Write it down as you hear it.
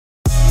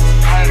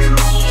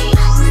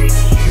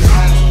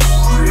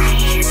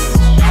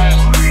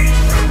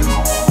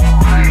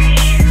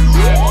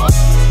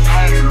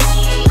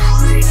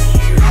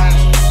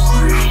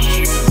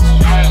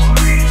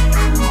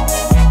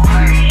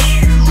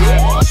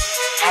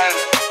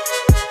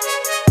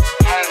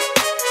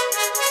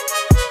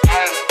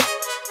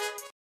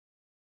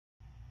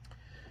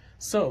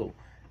So,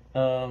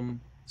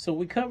 so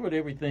we covered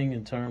everything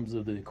in terms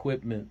of the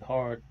equipment,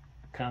 hard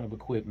kind of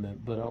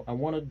equipment, but I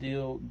want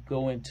to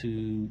go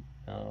into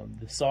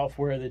the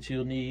software that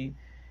you'll need,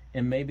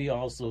 and maybe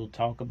also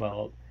talk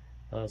about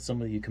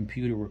some of your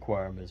computer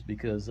requirements,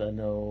 because I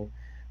know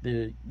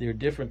there are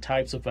different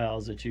types of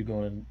files that you're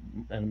going,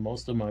 and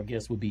most of them, I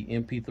guess, would be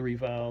MP3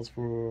 files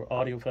for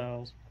audio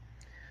files.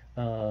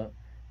 But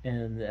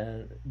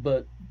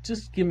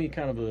just give me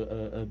kind of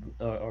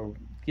or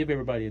give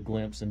everybody a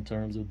glimpse in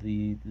terms of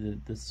the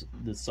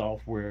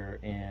software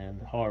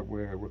and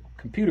hardware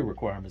computer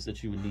requirements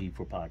that you would need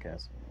for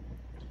podcasting.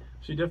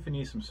 So you definitely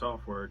need some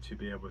software to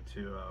be able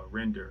to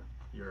render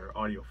your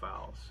audio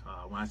files.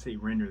 When I say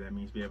render, that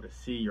means be able to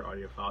see your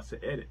audio files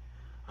to edit.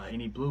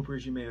 Any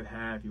bloopers you may have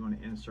had, if you want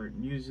to insert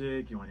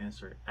music, you want to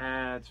insert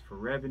ads for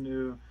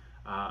revenue,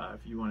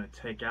 if you want to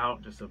take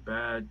out just a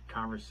bad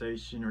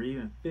conversation or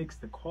even fix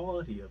the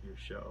quality of your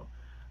show,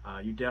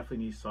 you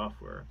definitely need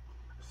software.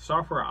 The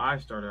software I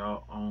started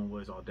out on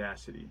was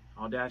Audacity.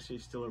 Audacity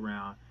is still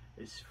around.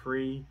 It's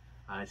free.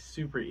 It's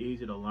super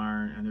easy to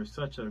learn, and there's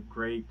such a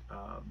great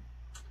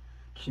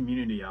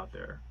community out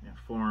there and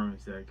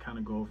forums that kind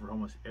of go over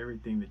almost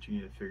everything that you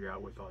need to figure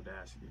out with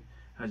Audacity.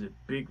 It has a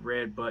big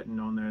red button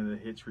on there that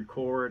hits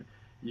record.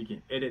 You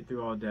can edit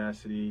through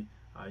Audacity.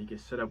 You can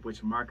set up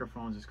which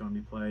microphones it's going to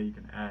be played. You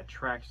can add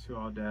tracks to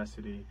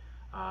Audacity.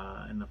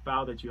 And the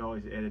file that you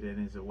always edit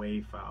in is a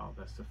WAV file.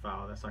 That's the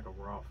file. That's like a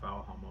raw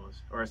file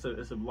almost. Or it's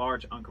a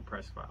large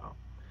uncompressed file.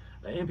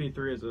 The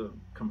MP3 is a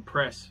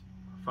compressed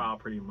file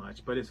pretty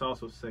much, but it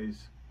also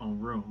saves on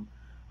room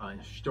in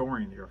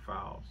storing your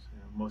files.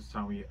 Most of the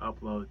time when you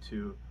upload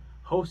to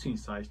hosting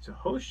sites to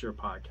host your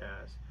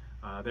podcast,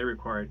 they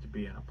require it to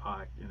be in not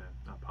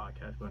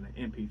podcast, but in an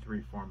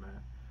MP3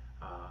 format.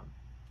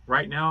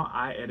 Right now,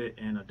 I edit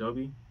in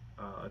Adobe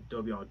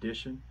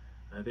Audition.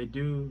 They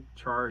do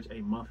charge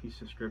a monthly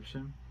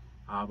subscription,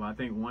 but I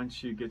think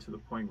once you get to the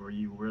point where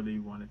you really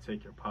want to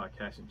take your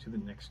podcasting to the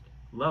next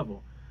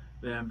level,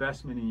 the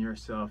investment in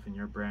yourself and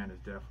your brand is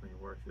definitely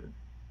worth it.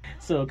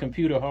 So,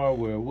 computer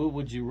hardware, what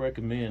would you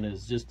recommend?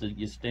 Is just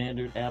your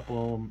standard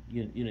Apple,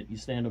 your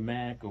standard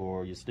Mac,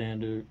 or your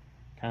standard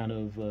kind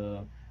of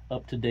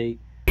up to date?